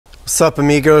Sup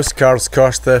amigos, Carlos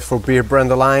Costa for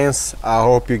Beardbrand Alliance. I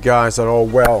hope you guys are all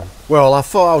well. Well, I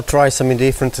thought I'll try something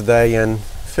different today and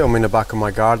film in the back of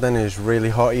my garden. It's really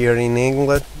hot here in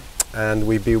England and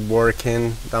we be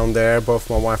working down there, both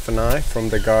my wife and I, from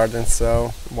the garden,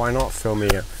 so why not film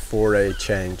here for a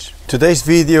change. Today's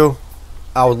video,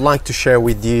 I would like to share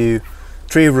with you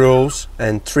 3 rules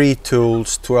and 3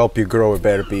 tools to help you grow a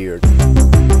better beard.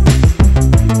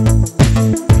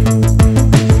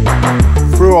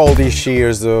 Through all these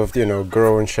years of,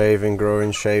 growing, shaving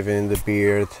the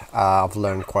beard, I've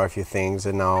learned quite a few things,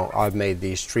 and now I've made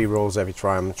these 3 rules every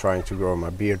time I'm trying to grow my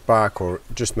beard back or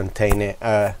just maintain it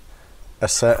a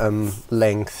certain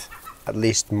length, at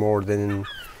least more than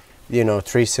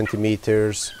 3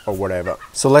 centimeters or whatever.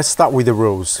 So let's start with the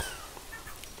rules.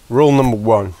 Rule number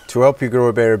 1, to help you grow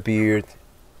a better beard,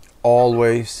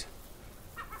 always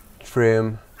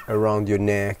trim around your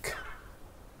neck,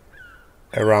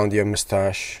 around your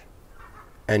mustache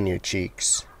and your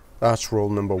cheeks. That's rule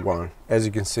number 1. As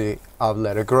you can see, I've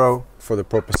let it grow for the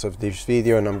purpose of this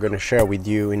video, and I'm going to share with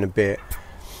you in a bit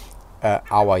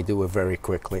how I do it very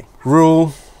quickly.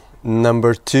 Rule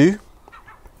number 2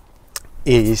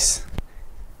 is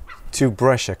to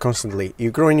brush it constantly.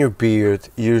 You growing your beard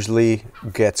usually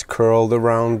gets curled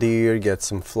around here, gets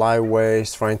some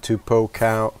flyaways trying to poke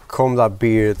out. Comb that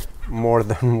beard more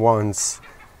than once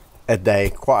a day,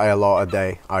 quite a lot a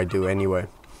day, I do anyway.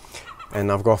 And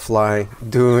I've got fly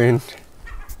doing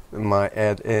my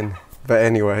head in, but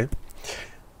anyway,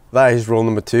 that is rule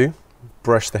number 2.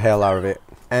 Brush the hell out of it.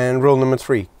 And rule number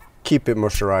 3, keep it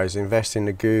moisturized. Invest in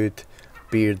a good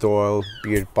beard oil,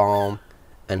 beard balm,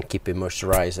 and keep it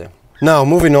moisturizing. Now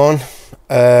moving on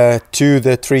to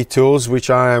the 3 tools which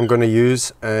I am going to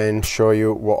use and show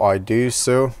you what I do.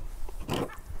 So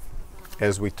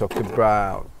as we talked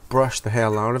about, brush the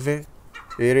hell out of it.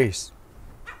 It is.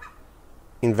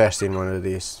 Invest in one of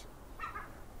these.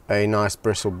 A nice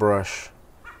bristle brush.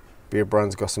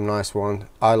 Beardbrand's got some nice ones.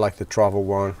 I like the travel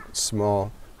one,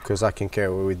 small, because I can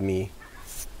carry it with me.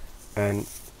 And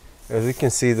as you can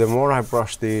see, the more I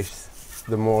brush these,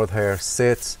 the more the hair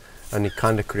sits, and it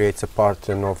kind of creates a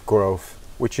pattern of growth,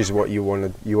 which is what you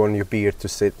want. You want your beard to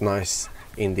sit nice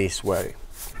in this way.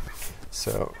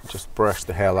 So just brush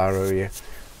the hell out of it.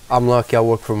 I'm lucky, I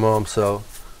work from home, so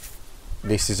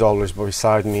this is always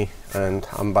beside me and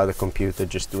I'm by the computer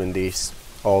just doing this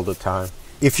all the time.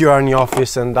 If you are in the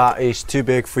office and that is too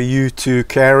big for you to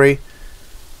carry,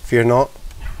 fear not.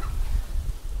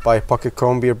 Buy a pocket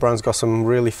comb. Beardbrand's got some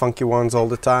really funky ones all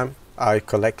the time. I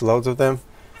collect loads of them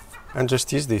and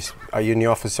just use this. Are you in the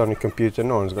office on your computer?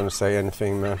 No one's gonna say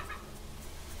anything, man.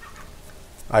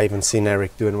 I even seen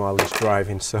Eric doing while he's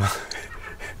driving, so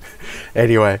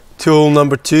anyway, tool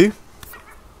number 2,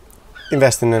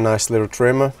 invest in a nice little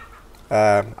trimmer.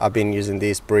 I've been using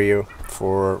this Brio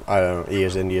for, I don't know,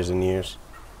 years and years and years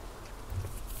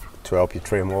to help you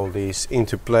trim all these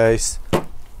into place.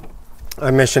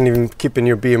 I mentioned even keeping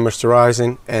your beard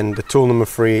moisturizing, and the tool number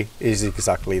 3 is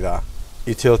exactly that.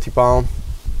 Utility balm,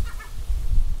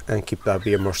 and keep that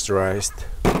beard moisturized.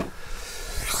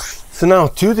 So now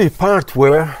to the part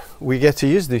where we get to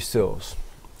use these tools.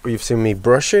 You've seen me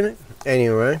brushing it.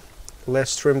 Anyway,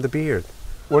 let's trim the beard.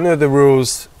 One of the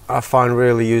rules I find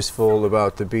really useful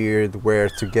about the beard, where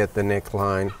to get the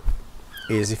neckline,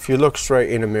 is if you look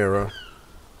straight in a mirror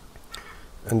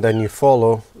and then you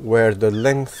follow where the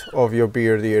length of your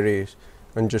beard here is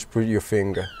and just put your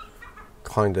finger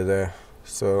kind of there.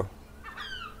 So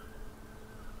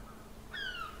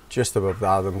just above the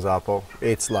Adam's apple.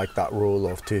 It's like that rule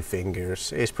of 2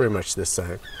 fingers. It's pretty much the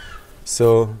same.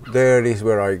 So there is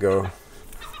where I go.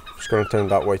 Just going to turn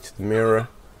that way to the mirror.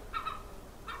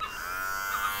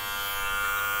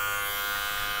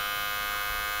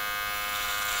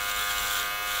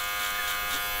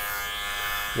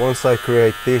 Once I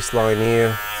create this line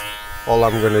here, all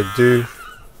I'm going to do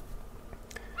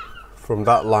from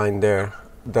that line there,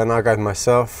 then I guide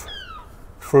myself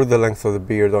through the length of the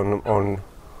beard on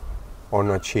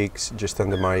my cheeks, just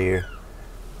under my ear,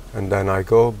 and then I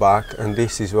go back, and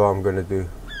this is what I'm going to do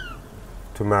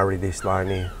to marry this line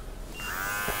here.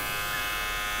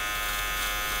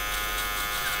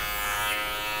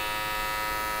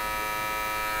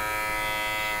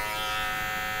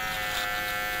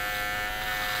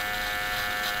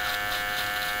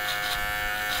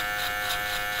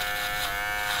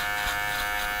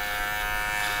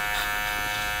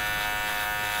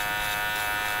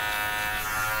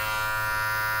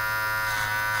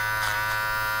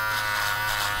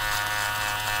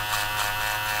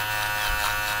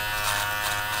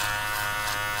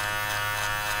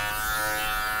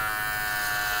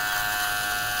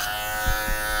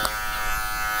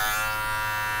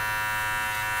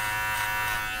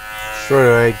 straight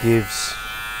away gives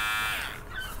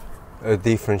a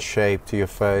different shape to your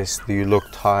face. Do you look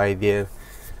tidier?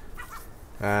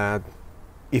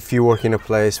 If you work in a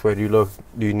place where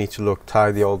you need to look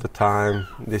tidy all the time,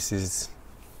 this is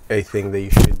a thing that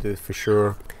you should do for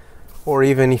sure. Or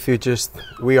even if you just,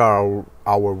 we are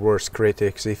our worst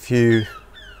critics. If you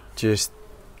just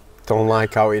don't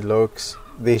like how it looks,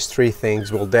 these 3 things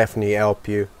will definitely help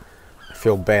you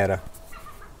feel better.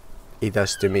 It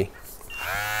does to me.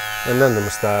 And then the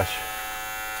mustache,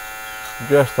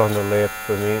 just on the lip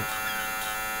for me.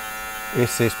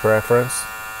 It's his preference,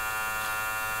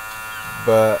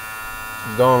 but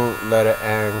don't let it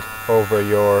hang over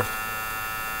your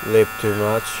lip too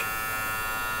much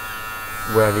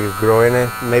when you're growing it.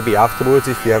 Maybe afterwards,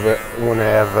 if you ever want to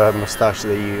have a mustache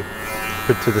that you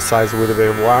put to the sides with a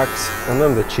bit of wax. And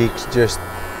then the cheeks, just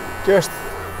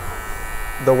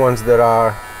the ones that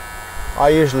are, I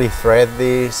usually thread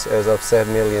these, as I've said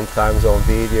a million times on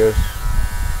videos.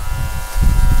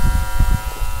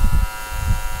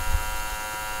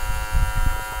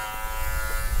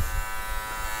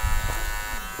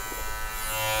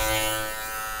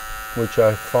 Which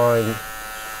I find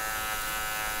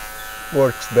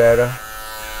works better.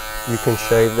 You can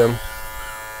shave them.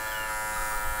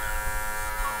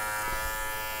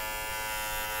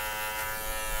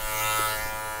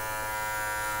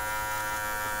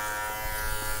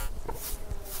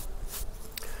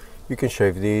 You can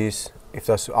shave these if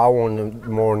that's, I want a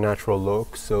more natural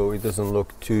look, so it doesn't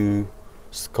look too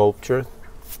sculptured.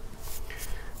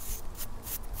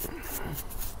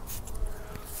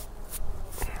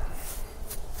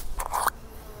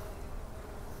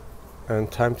 And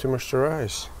time to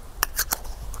moisturize.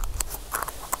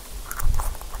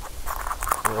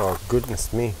 Oh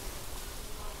goodness me.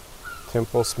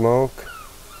 Temple smoke.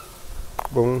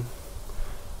 Boom.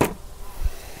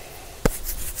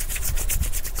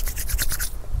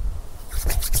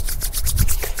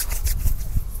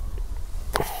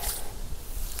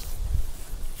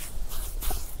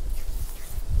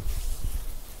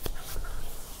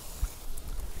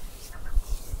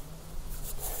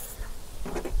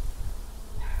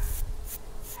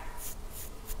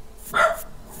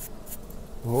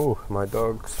 Oh, my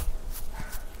dogs.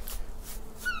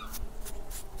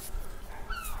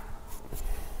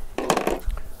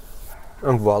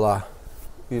 And voila,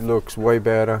 it looks way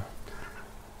better.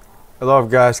 A lot of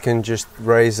guys can just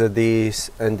razor these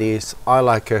and these. I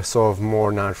like a sort of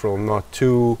more natural, not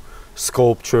too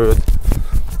sculptured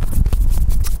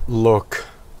look,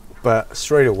 but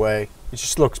straight away it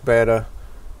just looks better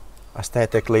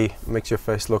aesthetically, makes your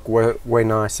face look way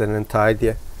nicer and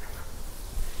tidier.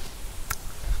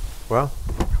 Well,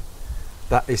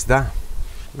 that is that,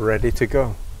 ready to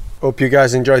go. Hope you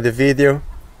guys enjoyed the video.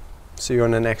 See you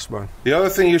on the next one. The other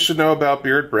thing you should know about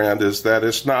Beardbrand is that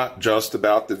it's not just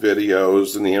about the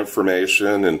videos and the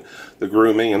information and the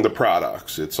grooming and the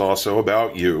products. It's also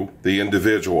about you, the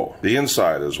individual, the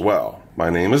inside as well. My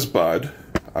name is Bud.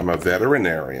 I'm a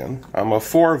veterinarian. I'm a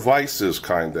 4 vices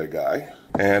kind of guy.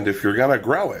 And if you're gonna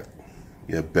grow it,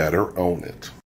 you better own it.